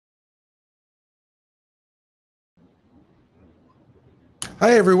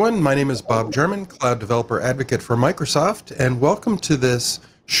Hi, everyone. My name is Bob German, Cloud Developer Advocate for Microsoft, and welcome to this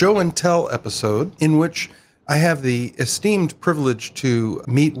show and tell episode in which I have the esteemed privilege to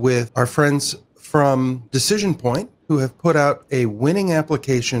meet with our friends from Decision Point, who have put out a winning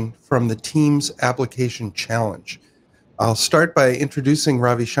application from the Teams Application Challenge. I'll start by introducing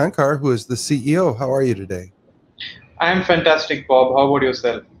Ravi Shankar, who is the CEO. How are you today? I'm fantastic, Bob. How about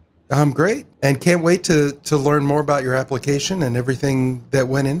yourself? I'm great, and can't wait to learn more about your application and everything that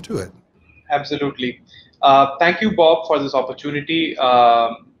went into it. Absolutely. Thank you, Bob, for this opportunity.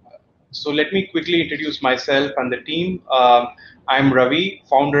 So let me quickly introduce myself and the team. I'm Ravi,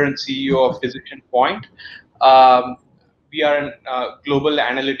 founder and CEO of Decision Point. Um, we are a global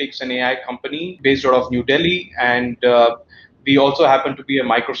analytics and AI company based out of New Delhi, and we also happen to be a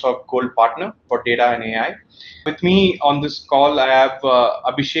Microsoft Gold partner for data and AI. With me on this call, I have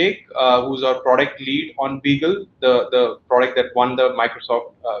Abhishek, who's our product lead on Beagle, the product that won the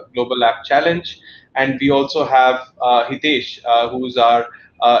Microsoft Global App Challenge. And we also have Hitesh, who's our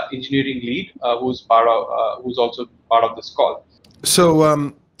engineering lead, who's also part of this call.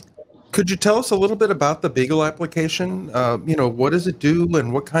 So, could you tell us a little bit about the Beagle application? What does it do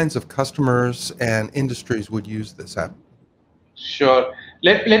and what kinds of customers and industries would use this app? Sure.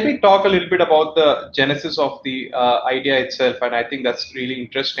 Let me talk a little bit about the genesis of the idea itself, and I think that's really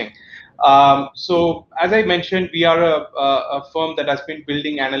interesting. So, as I mentioned, we are a firm that has been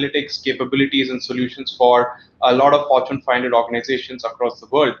building analytics capabilities and solutions for a lot of Fortune 500 organizations across the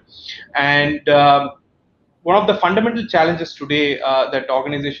world. And one of the fundamental challenges today that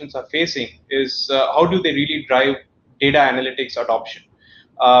organizations are facing is how do they really drive data analytics adoption?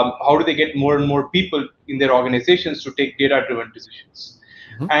 How do they get more and more people in their organizations to take data driven decisions?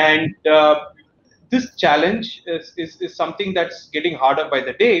 Mhm. And this challenge is something that's getting harder by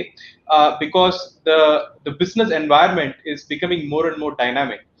the day because the business environment is becoming more and more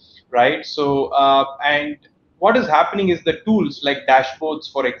dynamic, right? So, and what is happening is the tools like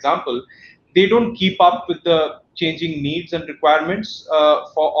dashboards, for example, they don't keep up with the changing needs and requirements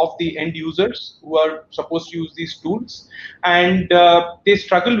of the end users who are supposed to use these tools, and they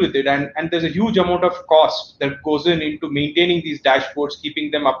struggle with it. And there's a huge amount of cost that goes into maintaining these dashboards, keeping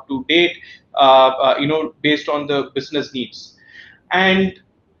them up to date, based on the business needs. And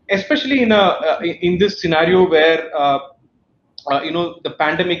especially in this scenario where the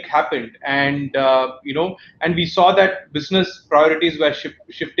pandemic happened, and and we saw that business priorities were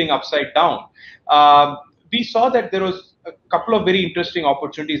shifting upside down. We saw that there was a couple of very interesting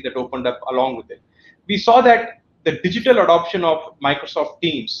opportunities that opened up along with it. We saw that the digital adoption of Microsoft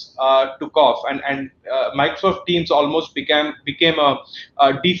Teams took off, and Microsoft Teams almost became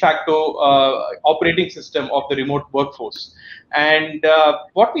a de facto operating system of the remote workforce. And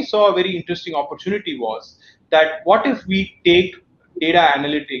what we saw a very interesting opportunity was that what if we take data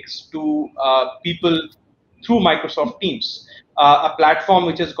analytics to people through Microsoft Teams, a platform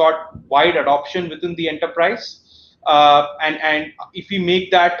which has got wide adoption within the enterprise. And if we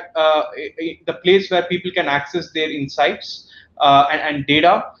make that the place where people can access their insights and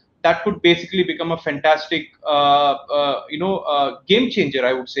data, that could basically become a fantastic, game changer,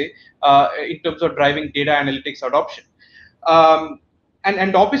 I would say, in terms of driving data analytics adoption. Um,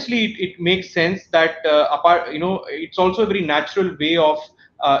 and obviously it makes sense that it's also a very natural way of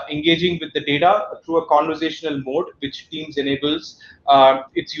engaging with the data through a conversational mode, which Teams enables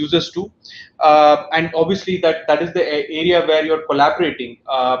its users to. And obviously that is the area where you're collaborating,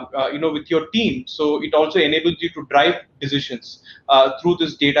 with your team. So it also enables you to drive decisions through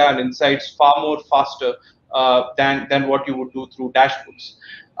this data and insights far more faster than what you would do through dashboards.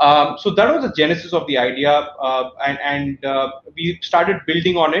 So that was the genesis of the idea, and we started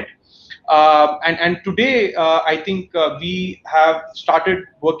building on it. And today, I think we have started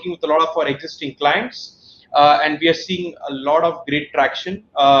working with a lot of our existing clients, and we are seeing a lot of great traction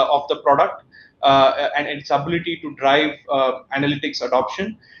of the product and its ability to drive analytics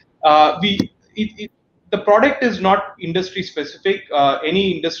adoption. The product is not industry specific.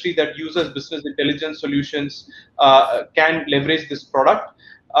 Any industry that uses business intelligence solutions can leverage this product.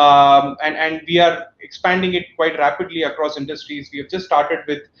 And we are expanding it quite rapidly across industries. We have just started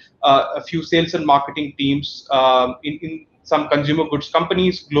with a few sales and marketing teams in some consumer goods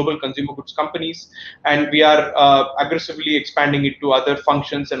companies, global consumer goods companies, and we are aggressively expanding it to other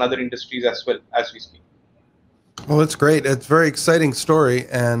functions and other industries as well as we speak. Well, that's great. It's a very exciting story,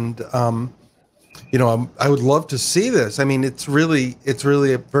 and I would love to see this. I mean, it's really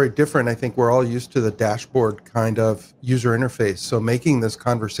a very different. I think we're all used to the dashboard kind of user interface. So making this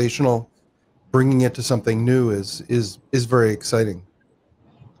conversational, bringing it to something new is very exciting.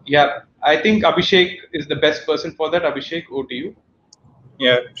 Yeah, I think Abhishek is the best person for that. Abhishek, over to you.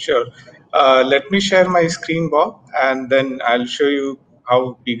 Yeah, sure. Let me share my screen, Bob, and then I'll show you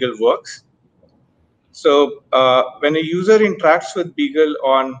how Beagle works. So when a user interacts with Beagle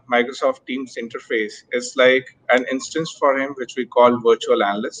on Microsoft Teams interface, it's like an instance for him, which we call virtual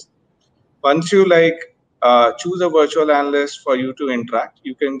analyst. Once you choose a virtual analyst for you to interact,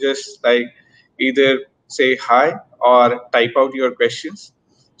 you can just either say hi or type out your questions.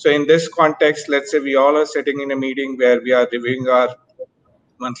 So in this context, let's say we all are sitting in a meeting where we are reviewing our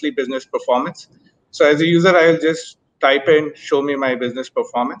monthly business performance. So as a user, I'll just type in show me my business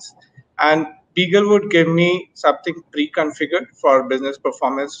performance, and Beagle would give me something pre-configured for business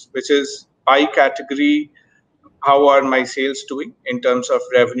performance, which is by category, how are my sales doing in terms of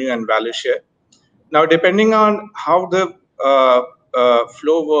revenue and value share. Now, depending on how the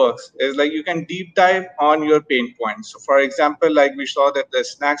flow works, is like you can deep dive on your pain points. So, for example, like we saw that the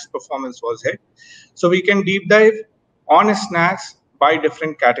snacks performance was hit, so we can deep dive on snacks by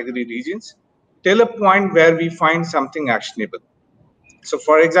different category regions till a point where we find something actionable. So,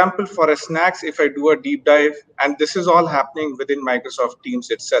 for example, for a snacks, if I do a deep dive, and this is all happening within Microsoft Teams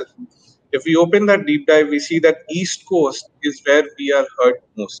itself. If we open that deep dive, we see that East Coast is where we are hurt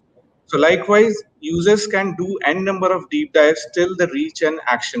most. So likewise, users can do n number of deep dives till the reach an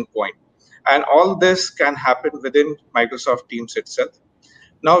action point. And all this can happen within Microsoft Teams itself.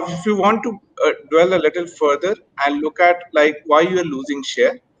 Now, if you want to dwell a little further and look at like why you are losing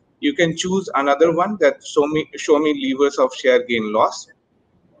share, you can choose another one that show me levers of share gain loss.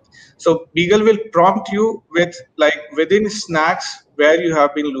 So Beagle will prompt you with like within snacks where you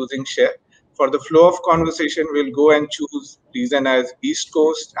have been losing share. For the flow of conversation, we'll go and choose reason as East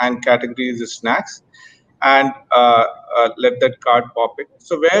Coast and categories is snacks, and let that card pop in.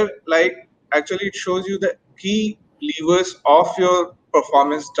 So where like actually it shows you the key levers of your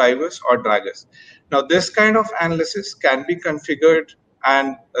performance drivers or draggers. Now this kind of analysis can be configured,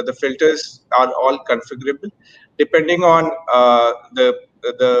 and the filters are all configurable depending on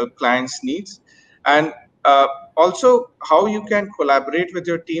the client's needs, and also how you can collaborate with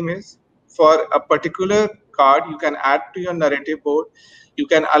your team is for a particular card you can add to your narrative board. You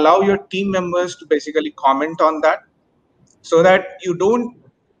can allow your team members to basically comment on that, so that you don't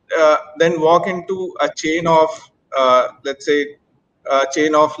then walk into a chain of let's say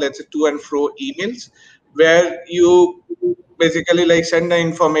to and fro emails where you basically like send the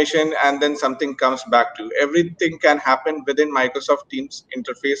information and then something comes back to you. Everything can happen within Microsoft Teams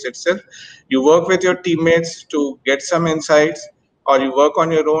interface itself. You work with your teammates to get some insights, or you work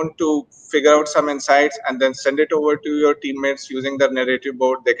on your own to figure out some insights and then send it over to your teammates using the narrative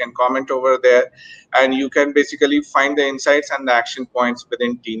board. They can comment over there, and you can basically find the insights and the action points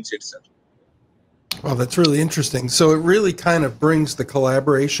within Teams itself. Well, that's really interesting. So it really kind of brings the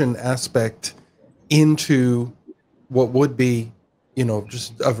collaboration aspect into what would be,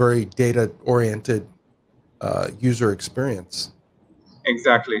 just a very data-oriented user experience.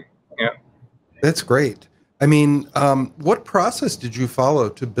 Exactly. Yeah. That's great. I mean, what process did you follow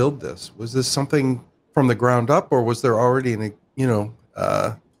to build this? Was this something from the ground up, or was there already an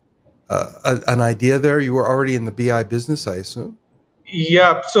idea there? You were already in the BI business, I assume.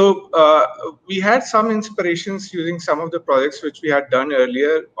 Yeah, so we had some inspirations using some of the projects which we had done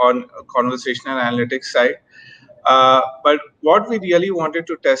earlier on conversational analytics side. But what we really wanted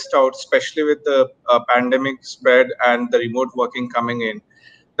to test out, especially with the pandemic spread and the remote working coming in,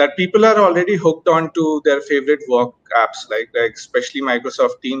 that people are already hooked on to their favorite work apps, like especially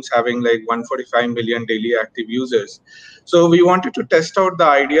Microsoft Teams having like 145 million daily active users. So we wanted to test out the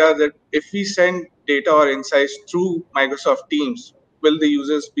idea that if we send data or insights through Microsoft Teams, will the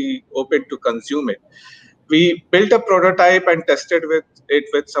users be open to consume it? We built a prototype and tested with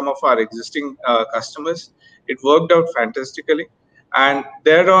some of our existing customers. It worked out fantastically, and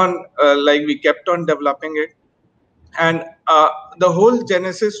thereon, like we kept on developing it, and the whole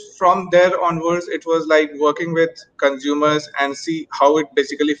genesis from there onwards, it was like working with consumers and see how it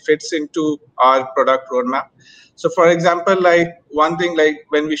basically fits into our product roadmap. So for example, like one thing, like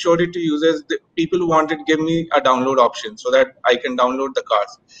when we showed it to users, the people wanted give me a download option so that I can download the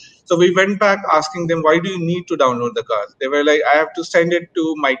cars. So we went back asking them, why do you need to download the cars? They were like, I have to send it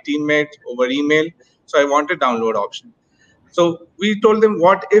to my teammate over email, so I want a download option. So we told them,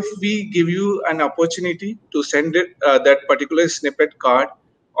 what if we give you an opportunity to send it, that particular snippet card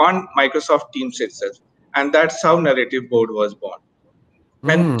on Microsoft Teams itself? And that's how Narrative Board was born.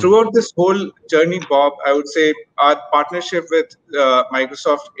 And throughout this whole journey, Bob, I would say our partnership with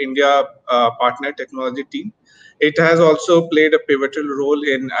Microsoft India partner technology team, it has also played a pivotal role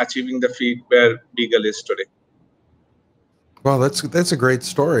in achieving the feat where Beagle is today. Well, that's a great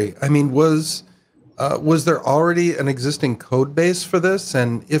story. I mean, was Was there already an existing code base for this?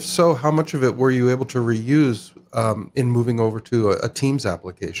 And if so, how much of it were you able to reuse in moving over to a Teams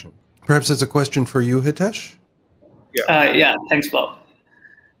application? Perhaps it's a question for you, Hitesh? Yeah, thanks, Bob.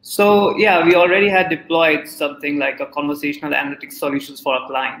 So yeah, we already had deployed something like a conversational analytics solutions for our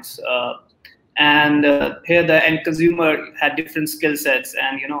clients. And here the end consumer had different skill sets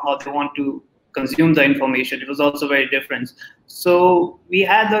and how they want to consume the information. It was also very different. So we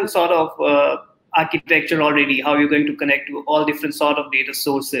had the sort of architecture already, how you're going to connect to all different sort of data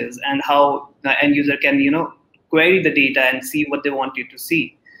sources and how the end user can query the data and see what they wanted to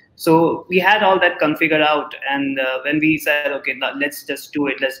see. So we had all that configured out, and when we said, okay, let's just do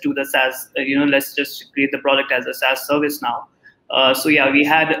it, let's do the SaaS, let's just create the product as a SaaS service now. So yeah, we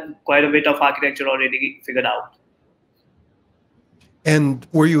had quite a bit of architecture already figured out. And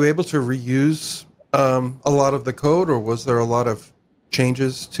were you able to reuse a lot of the code, or was there a lot of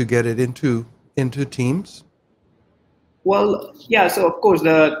changes to get it into Teams? Well, yeah, so of course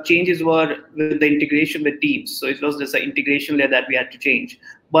the changes were with the integration with Teams. So it was just an integration layer that we had to change.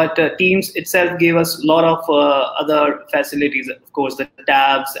 But Teams itself gave us a lot of other facilities, of course, the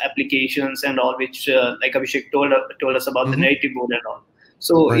tabs, applications, and all, which like Abhishek told us about the narrative board and all.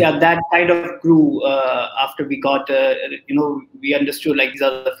 So yeah, that kind of grew after we got, we understood like these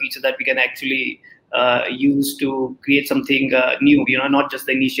are the features that we can actually use to create something new, not just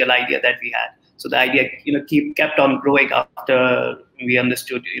the initial idea that we had. So the idea, kept on growing after we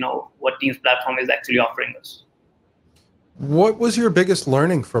understood, what Teams platform is actually offering us. What was your biggest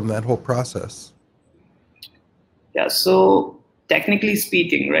learning from that whole process? Yeah, so technically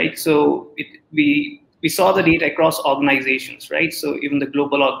speaking, right? So we saw the data across organizations, right? So even the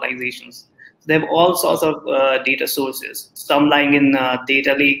global organizations, they have all sorts of data sources. Some lying in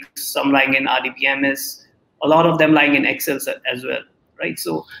data lakes, some lying in RDBMS, a lot of them lying in Excel as well, right?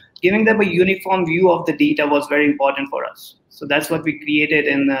 So giving them a uniform view of the data was very important for us. So that's what we created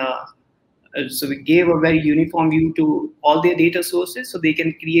so we gave a very uniform view to all their data sources so they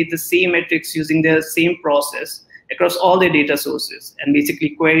can create the same metrics using the same process across all their data sources and basically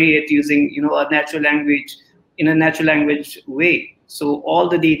query it using a natural language way. So all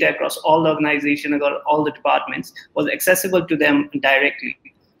the data across all the organization, all the departments was accessible to them directly,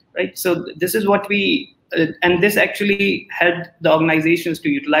 right? So this is what and this actually helped the organizations to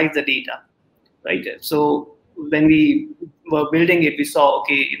utilize the data, right? So when we were building it, we saw,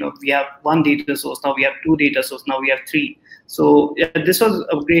 okay, we have one data source, now we have two data sources, now we have three. So yeah, this was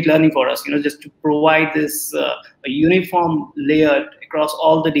a great learning for us, just to provide this a uniform layer across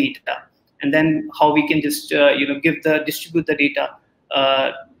all the data, and then how we can just distribute the data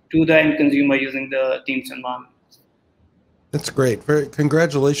to the end consumer using the Teams environment. That's great.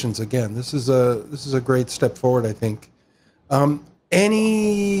 Congratulations again. This is a great step forward, I think.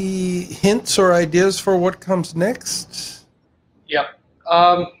 Any hints or ideas for what comes next? Yeah.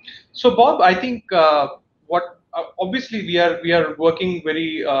 So Bob, I think obviously we are working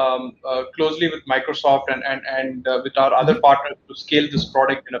very closely with Microsoft and with our other partners to scale this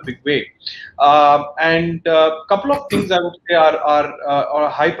product in a big way. And a couple of things I would say are a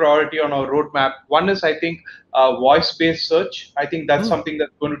high priority on our roadmap. One is, I think, voice-based search. I think that's something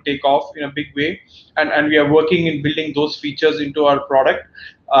that's going to take off in a big way, and we are working in building those features into our product.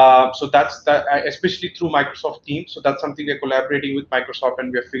 So that's that, especially through Microsoft Teams. So that's something we're collaborating with Microsoft,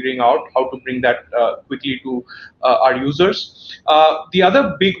 and we're figuring out how to bring that quickly to our users. The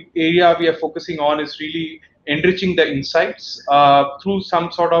other big area we are focusing on is really enriching the insights through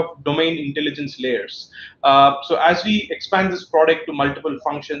some sort of domain intelligence layers. So as we expand this product to multiple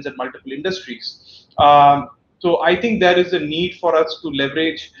functions and multiple industries, so I think there is a need for us to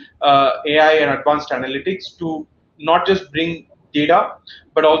leverage AI and advanced analytics to not just bring data,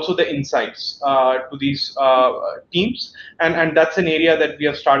 but also the insights to these teams, and that's an area that we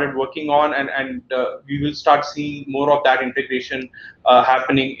have started working on, and we will start seeing more of that integration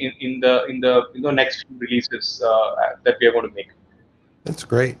happening in the next few releases that we are going to make. That's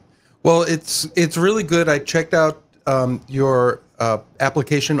great. Well, it's really good. I checked out your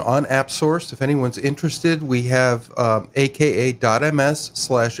application on AppSource. If anyone's interested, we have aka.ms/Beagle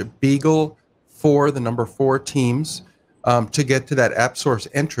for the number 4 teams to get to that AppSource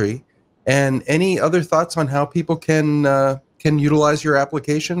entry. And any other thoughts on how people can utilize your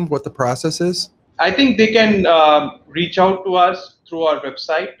application? What the process is? I think they can reach out to us through our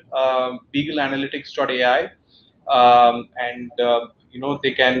website, beagleanalytics.ai, and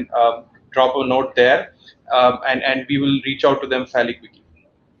they can drop a note there, and we will reach out to them fairly quickly.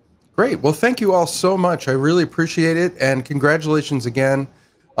 Great. Well, thank you all so much. I really appreciate it, and congratulations again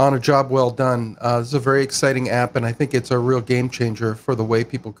on a job well done. This is a very exciting app, and I think it's a real game changer for the way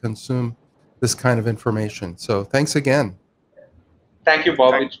people consume this kind of information. So thanks again. Thank you,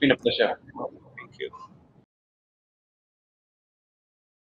 Bob. It's been a pleasure. Thank you.